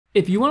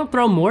If you want to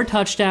throw more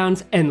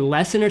touchdowns and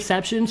less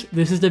interceptions,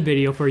 this is the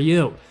video for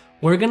you.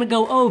 We're going to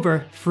go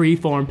over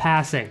freeform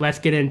passing. Let's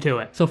get into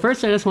it. So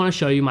first I just want to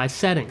show you my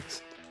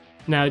settings.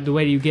 Now the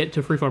way you get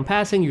to freeform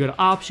passing, you go to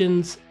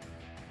options,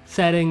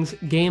 settings,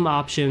 game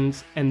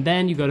options, and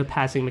then you go to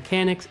passing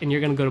mechanics, and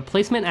you're going to go to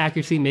placement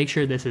accuracy, make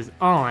sure this is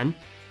on.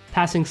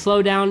 Passing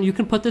slowdown, you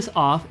can put this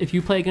off. If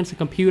you play against a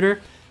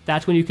computer,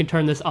 that's when you can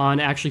turn this on.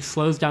 It actually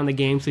slows down the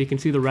game so you can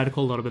see the reticle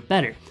a little bit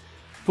better.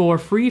 For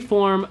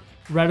freeform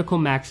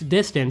reticle max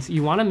distance,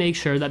 you want to make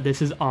sure that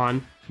this is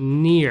on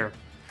near.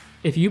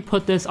 If you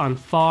put this on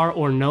far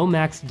or no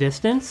max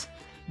distance,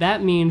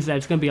 that means that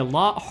it's going to be a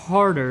lot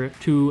harder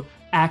to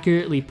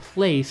accurately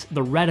place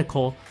the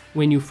reticle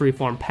when you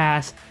freeform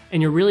pass,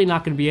 and you're really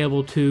not going to be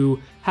able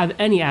to have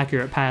any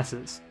accurate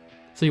passes.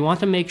 So you want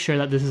to make sure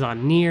that this is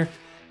on near.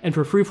 And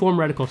for freeform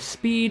reticle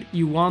speed,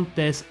 you want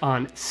this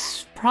on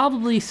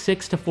probably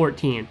 6 to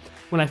 14.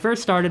 When I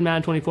first started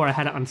Madden 24, I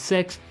had it on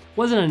 6.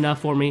 Wasn't enough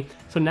for me,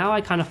 so now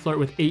I kind of flirt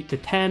with 8 to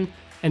 10,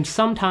 and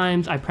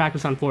sometimes I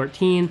practice on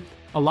 14.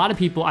 A lot of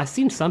people, I've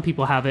seen some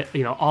people have it,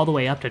 all the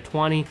way up to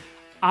 20.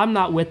 I'm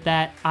not with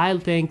that. I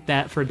think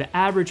that for the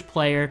average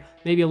player,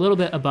 maybe a little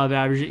bit above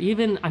average,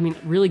 even,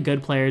 really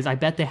good players, I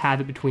bet they have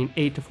it between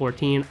 8 to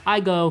 14. I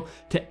go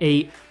to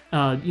 8.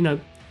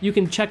 You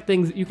can check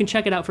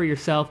it out for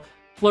yourself.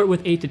 Flirt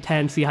with 8 to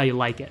 10, see how you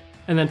like it.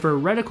 And then for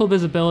reticle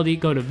visibility,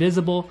 go to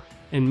visible,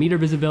 and meter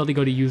visibility,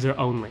 go to user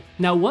only.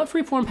 Now what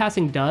freeform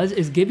passing does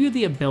is give you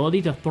the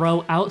ability to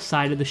throw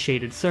outside of the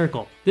shaded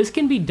circle. This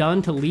can be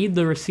done to lead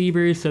the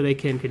receivers so they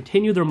can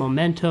continue their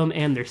momentum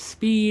and their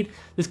speed.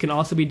 This can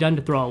also be done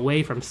to throw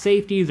away from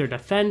safeties or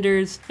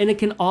defenders, and it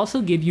can also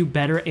give you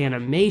better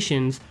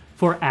animations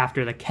for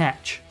after the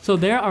catch. So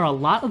there are a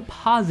lot of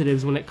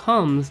positives when it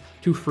comes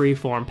to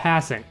freeform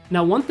passing.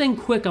 Now one thing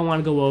quick I want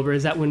to go over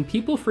is that when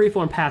people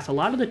freeform pass, a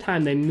lot of the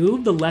time they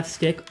move the left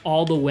stick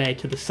all the way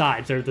to the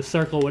sides, or the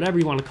circle, whatever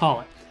you want to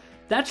call it.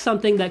 That's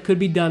something that could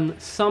be done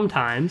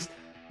sometimes,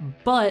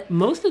 but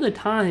most of the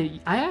time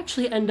I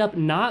actually end up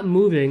not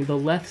moving the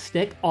left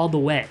stick all the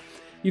way.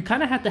 You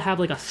kind of have to have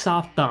like a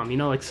soft thumb,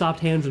 like soft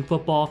hands in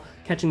football,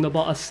 catching the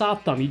ball, a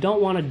soft thumb. You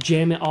don't want to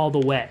jam it all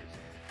the way.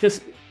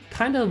 Just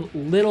kind of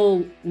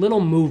little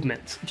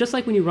movements. Just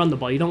like when you run the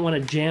ball, you don't want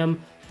to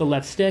jam the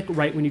left stick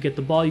right when you get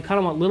the ball. You kind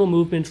of want little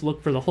movements,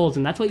 look for the holes,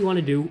 and that's what you want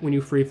to do when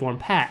you freeform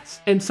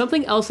pass. And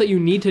something else that you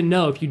need to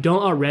know, if you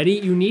don't already,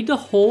 you need to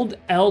hold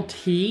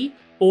LT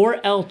or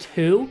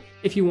L2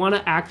 if you want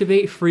to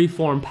activate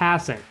freeform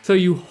passing. So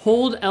you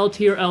hold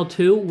LT or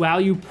L2 while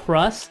you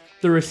press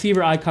the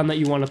receiver icon that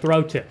you want to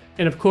throw to.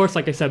 And of course,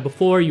 like I said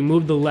before, you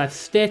move the left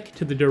stick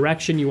to the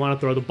direction you want to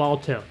throw the ball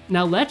to.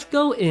 Now let's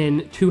go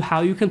into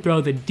how you can throw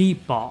the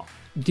deep ball.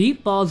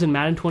 Deep balls in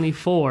Madden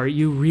 24,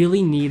 you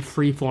really need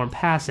freeform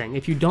passing.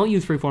 If you don't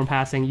use freeform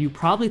passing, you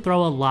probably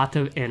throw a lot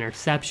of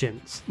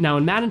interceptions. Now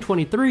in Madden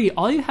 23,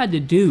 all you had to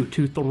do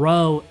to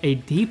throw a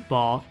deep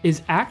ball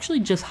is actually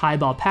just high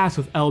ball pass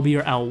with LB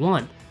or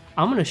L1.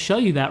 I'm going to show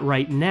you that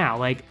right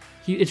now.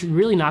 It's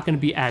really not going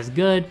to be as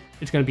good.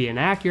 It's going to be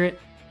inaccurate.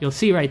 You'll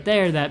see right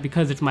there that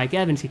because it's Mike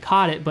Evans, he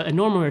caught it, but a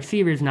normal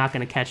receiver is not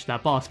going to catch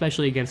that ball,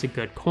 especially against a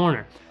good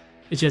corner.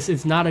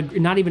 It's not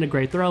even a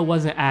great throw,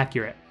 wasn't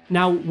accurate.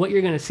 Now, what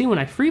you're going to see when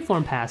I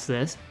freeform pass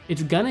this,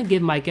 it's going to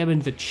give Mike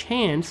Evans a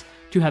chance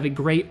to have a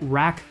great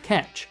rack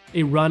catch,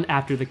 a run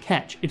after the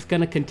catch. It's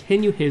going to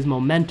continue his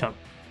momentum.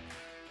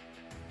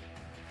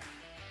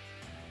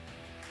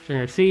 So you're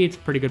going to see it's a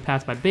pretty good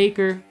pass by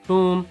Baker,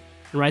 boom,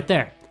 and right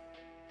there.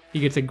 He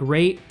gets a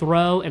great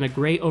throw and a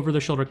great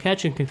over-the-shoulder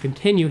catch and can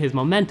continue his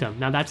momentum.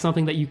 Now that's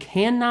something that you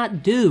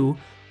cannot do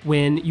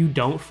when you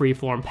don't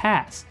freeform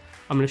pass.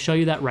 I'm going to show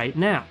you that right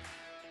now.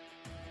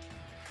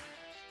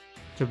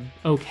 It's an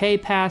okay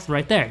pass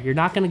right there. You're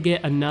not going to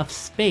get enough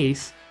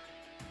space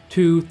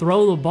to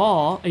throw the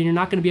ball, and you're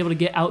not going to be able to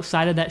get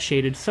outside of that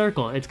shaded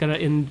circle. It's going to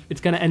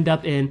end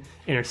up in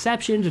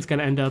interceptions. It's going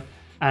to end up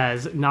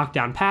as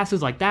knockdown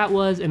passes like that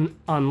was, and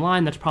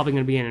online that's probably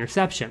going to be an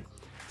interception.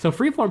 So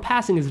freeform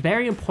passing is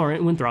very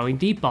important when throwing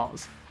deep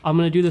balls. I'm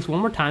going to do this one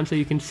more time so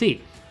you can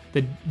see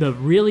a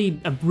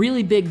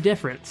really big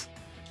difference.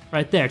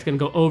 Right there, it's going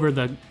to go over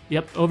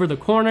the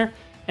corner,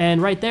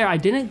 and right there I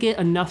didn't get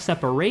enough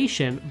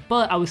separation,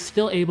 but I was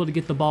still able to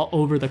get the ball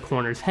over the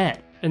corner's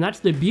head. And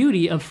that's the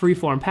beauty of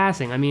freeform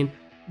passing.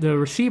 The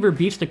receiver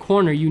beats the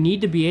corner, you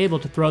need to be able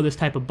to throw this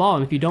type of ball,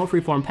 and if you don't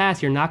freeform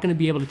pass, you're not going to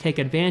be able to take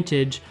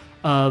advantage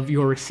of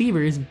your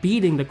receivers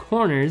beating the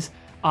corners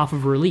off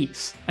of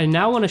release. I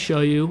now want to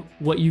show you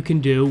what you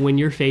can do when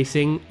you're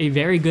facing a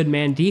very good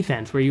man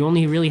defense, where you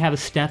only really have a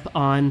step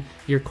on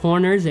your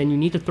corners and you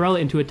need to throw it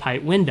into a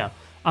tight window.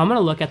 I'm going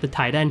to look at the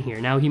tight end here.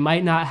 Now he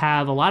might not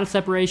have a lot of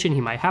separation, he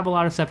might have a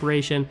lot of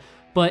separation,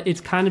 but it's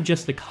kind of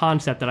just the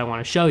concept that I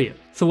want to show you.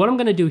 So what I'm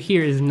going to do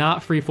here is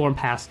not freeform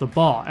pass the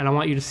ball, and I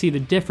want you to see the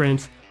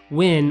difference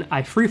when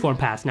I freeform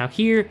pass. Now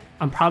here,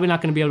 I'm probably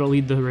not going to be able to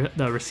lead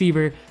the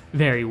receiver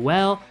very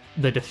well.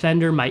 The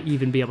defender might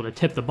even be able to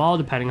tip the ball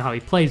depending on how he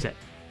plays it.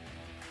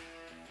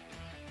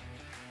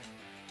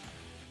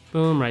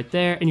 Boom, right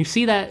there. And you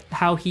see that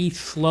how he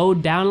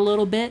slowed down a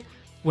little bit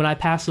when I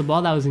passed the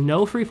ball? That was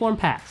no freeform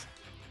pass.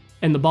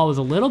 And the ball was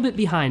a little bit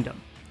behind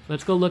him.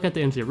 Let's go look at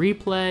the instant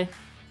replay.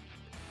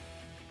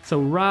 So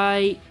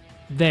right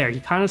there, he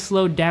kind of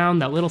slowed down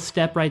that little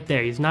step right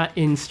there. He's not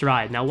in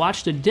stride. Now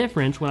watch the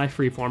difference when I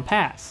freeform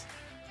pass.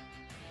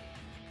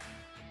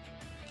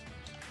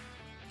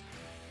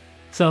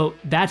 So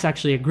that's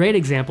actually a great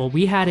example.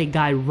 We had a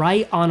guy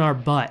right on our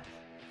butt,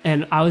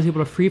 and I was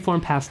able to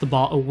freeform pass the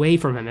ball away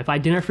from him. If I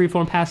didn't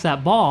freeform pass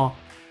that ball,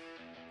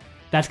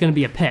 that's going to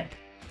be a pick.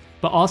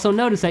 But also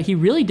notice that he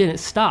really didn't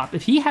stop.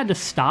 If he had to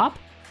stop,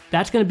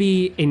 that's going to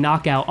be a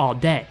knockout all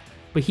day.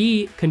 But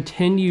he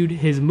continued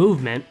his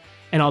movement,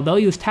 and although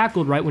he was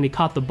tackled right when he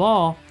caught the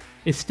ball,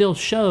 it still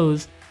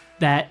shows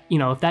that, you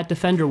know, if that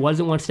defender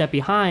wasn't one step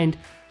behind,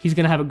 he's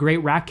going to have a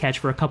great rack catch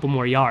for a couple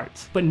more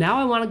yards. But now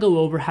I want to go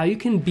over how you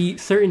can beat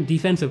certain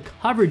defensive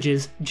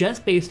coverages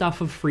just based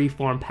off of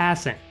freeform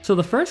passing. So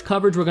the first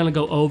coverage we're going to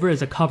go over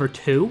is a cover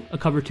 2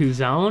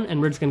 zone, and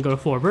we're just going to go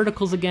to 4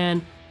 verticals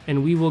again,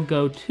 and we will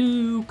go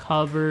to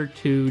cover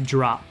 2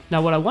 drop.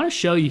 Now what I want to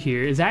show you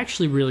here is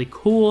actually really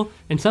cool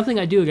and something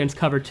I do against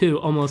cover 2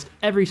 almost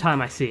every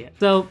time I see it.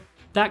 So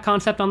that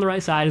concept on the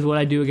right side is what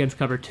I do against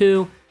cover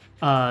 2.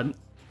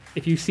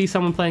 If you see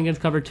someone playing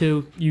against cover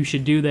 2, you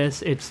should do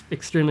this. It's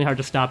extremely hard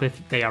to stop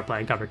if they are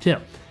playing cover 2.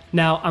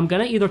 Now, I'm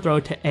going to either throw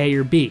it to A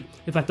or B.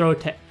 If I throw it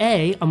to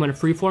A, I'm going to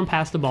freeform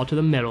pass the ball to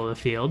the middle of the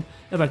field.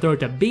 If I throw it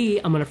to B,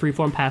 I'm going to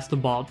freeform pass the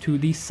ball to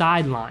the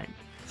sideline.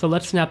 So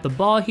let's snap the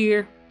ball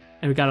here,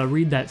 and we got to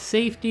read that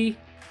safety.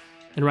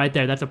 And right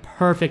there, that's a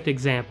perfect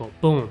example.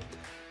 Boom.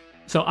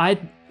 So I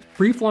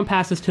freeform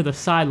passes to the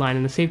sideline,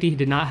 and the safety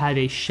did not have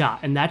a shot.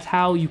 And that's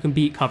how you can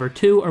beat cover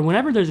 2, or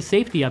whenever there's a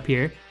safety up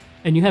here,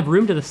 and you have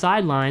room to the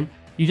sideline,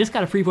 you just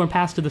got to freeform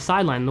pass to the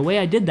sideline. And the way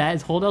I did that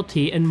is hold LT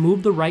and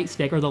move the right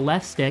stick or the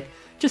left stick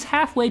just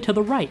halfway to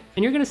the right.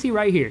 And you're going to see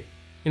right here,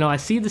 you know, I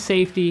see the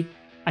safety.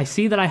 I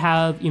see that I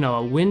have, you know,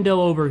 a window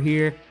over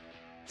here.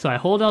 So I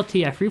hold LT,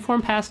 I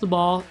freeform pass the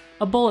ball,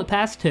 a bullet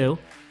pass too,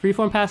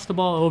 freeform pass the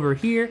ball over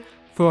here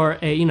for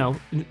a, you know,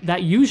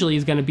 that usually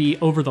is going to be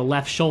over the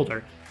left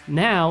shoulder.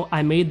 Now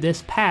I made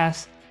this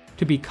pass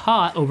to be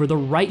caught over the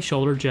right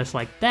shoulder just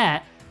like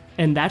that.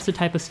 And that's the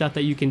type of stuff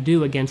that you can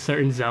do against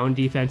certain zone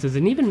defenses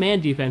and even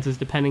man defenses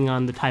depending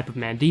on the type of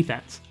man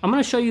defense. I'm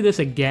going to show you this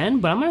again,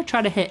 but I'm going to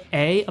try to hit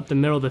A up the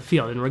middle of the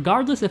field. And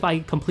regardless if I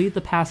complete the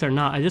pass or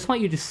not, I just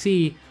want you to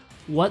see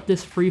what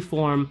this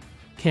freeform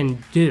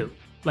can do.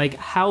 Like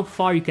how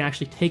far you can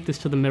actually take this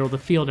to the middle of the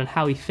field and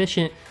how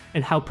efficient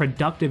and how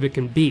productive it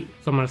can be.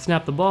 So I'm going to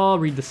snap the ball,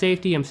 read the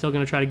safety. I'm still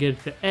going to try to get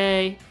it to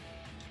A.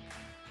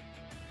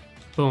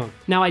 Boom.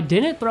 Now I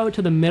didn't throw it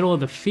to the middle of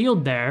the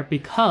field there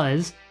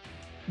because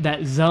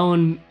that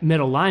zone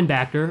middle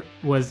linebacker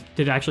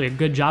did actually a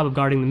good job of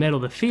guarding the middle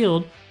of the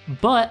field,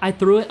 but I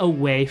threw it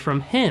away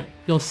from him.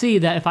 You'll see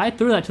that if I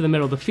threw that to the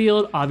middle of the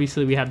field,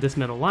 obviously we have this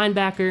middle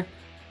linebacker.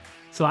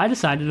 So I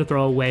decided to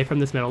throw away from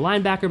this middle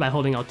linebacker by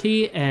holding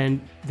LT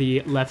and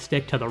the left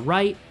stick to the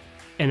right,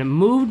 and it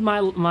moved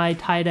my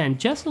tight end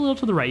just a little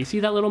to the right. You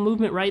see that little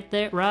movement right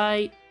there,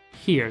 right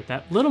here?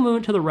 That little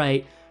movement to the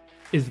right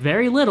is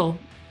very little,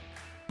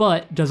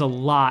 but does a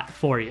lot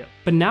for you.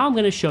 But now I'm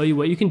going to show you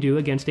what you can do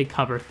against a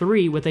cover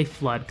 3 with a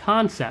flood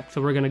concept.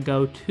 So we're going to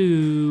go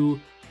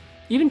to,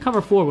 even cover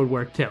 4 would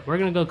work too. We're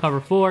going to go cover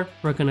 4.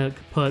 We're going to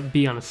put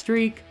B on a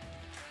streak,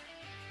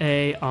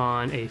 A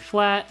on a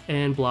flat,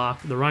 and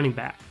block the running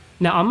back.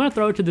 Now I'm going to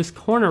throw it to this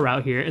corner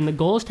route here, and the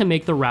goal is to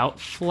make the route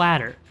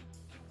flatter.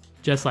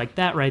 Just like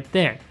that right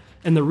there.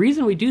 And the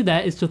reason we do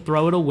that is to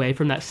throw it away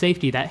from that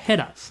safety that hit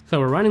us.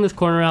 So we're running this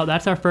corner out,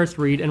 that's our first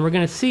read, and we're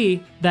gonna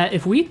see that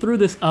if we threw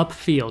this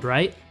upfield,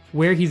 right,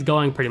 where he's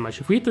going pretty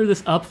much, if we threw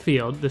this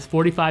upfield, this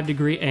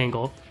 45-degree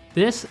angle,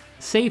 this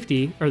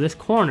safety, or this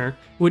corner,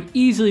 would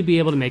easily be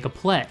able to make a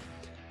play.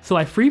 So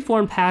I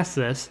freeform pass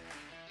this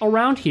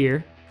around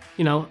here,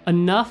 you know,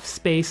 enough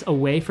space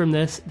away from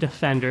this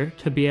defender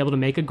to be able to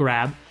make a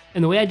grab.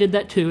 And the way I did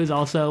that too is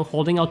also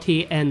holding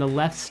LT and the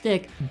left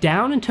stick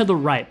down and to the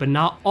right, but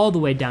not all the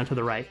way down to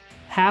the right.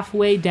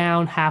 Halfway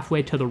down,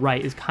 halfway to the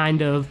right is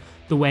kind of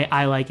the way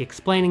I like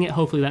explaining it.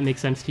 Hopefully that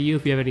makes sense to you.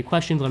 If you have any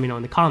questions, let me know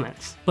in the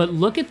comments. But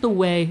look at the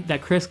way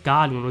that Chris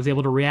Godwin was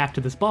able to react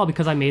to this ball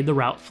because I made the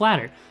route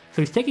flatter.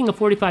 So he's taking a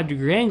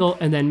 45-degree angle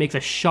and then makes a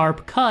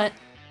sharp cut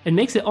and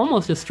makes it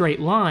almost a straight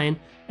line.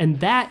 And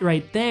that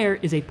right there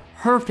is a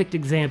perfect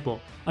example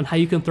on how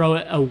you can throw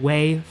it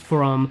away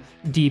from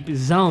deep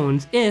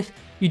zones if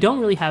you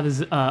don't really have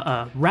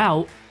a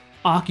route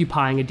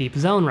occupying a deep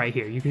zone right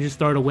here. You can just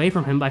throw it away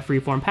from him by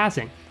freeform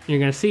passing. And you're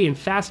going to see in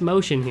fast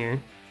motion here,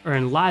 or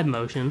in live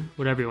motion,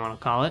 whatever you want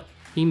to call it,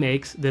 he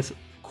makes this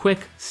quick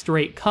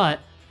straight cut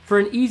for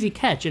an easy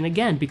catch. And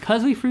again,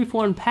 because we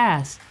freeform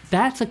pass,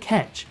 that's a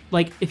catch.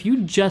 Like if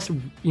you just,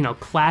 you know,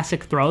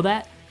 classic throw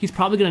that, he's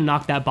probably going to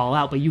knock that ball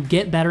out, but you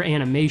get better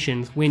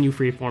animations when you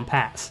freeform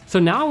pass. So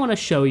now I want to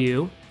show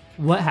you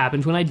what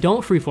happens when I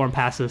don't freeform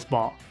pass this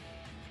ball.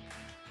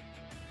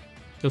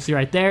 You'll see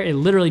right there, it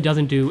literally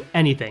doesn't do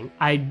anything.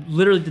 I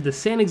literally did the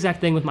same exact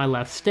thing with my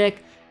left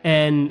stick,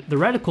 and the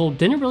reticle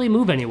didn't really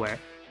move anywhere.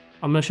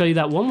 I'm going to show you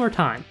that one more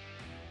time.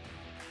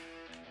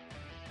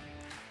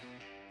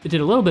 It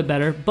did a little bit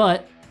better,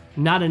 but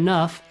not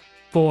enough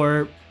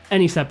for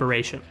any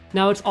separation.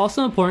 Now it's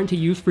also important to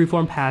use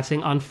freeform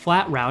passing on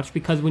flat routes,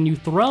 because when you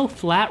throw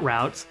flat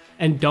routes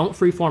and don't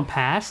freeform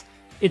pass,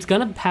 it's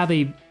gonna have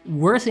a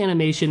worse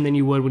animation than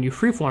you would when you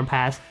freeform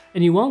pass,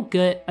 and you won't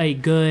get a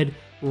good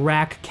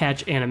rack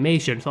catch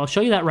animation. So I'll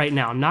show you that right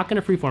now. I'm not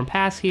gonna freeform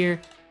pass here.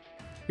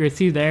 You're gonna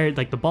see there,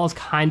 like the ball's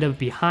kind of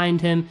behind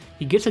him.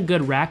 He gets a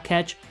good rack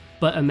catch,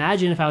 but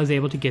imagine if I was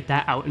able to get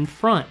that out in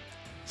front.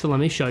 So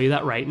let me show you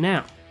that right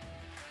now.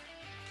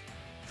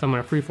 So I'm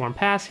gonna freeform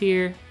pass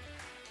here,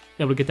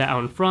 able to get that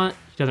out in front.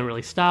 He doesn't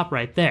really stop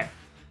right there.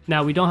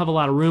 Now we don't have a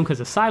lot of room because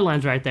the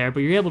sideline's right there,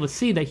 but you're able to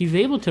see that he's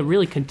able to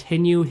really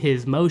continue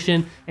his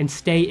motion and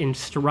stay in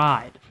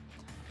stride.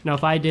 Now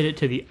if I did it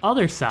to the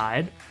other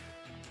side,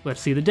 let's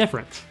see the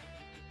difference.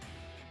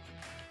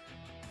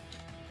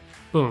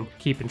 Boom,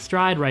 keep in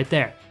stride right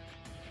there.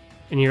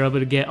 And you're able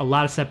to get a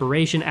lot of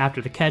separation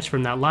after the catch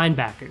from that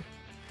linebacker.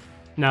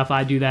 Now if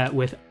I do that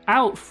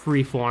without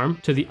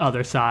freeform to the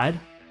other side,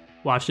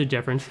 watch the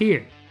difference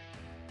here.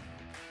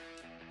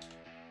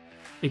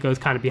 It goes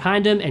kind of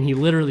behind him and he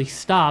literally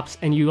stops,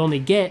 and you only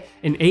get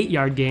an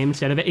 8-yard game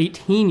instead of an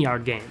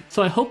 18-yard game.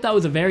 So I hope that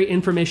was a very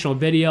informational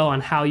video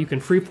on how you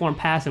can freeform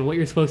pass and what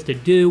you're supposed to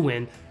do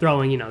when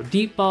throwing,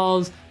 deep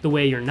balls, the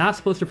way you're not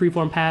supposed to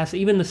freeform pass,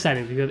 even the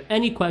settings. If you have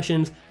any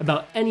questions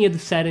about any of the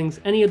settings,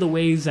 any of the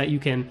ways that you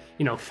can,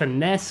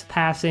 finesse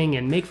passing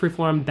and make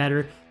freeform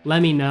better,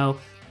 let me know.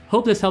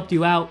 Hope this helped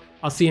you out.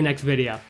 I'll see you next video.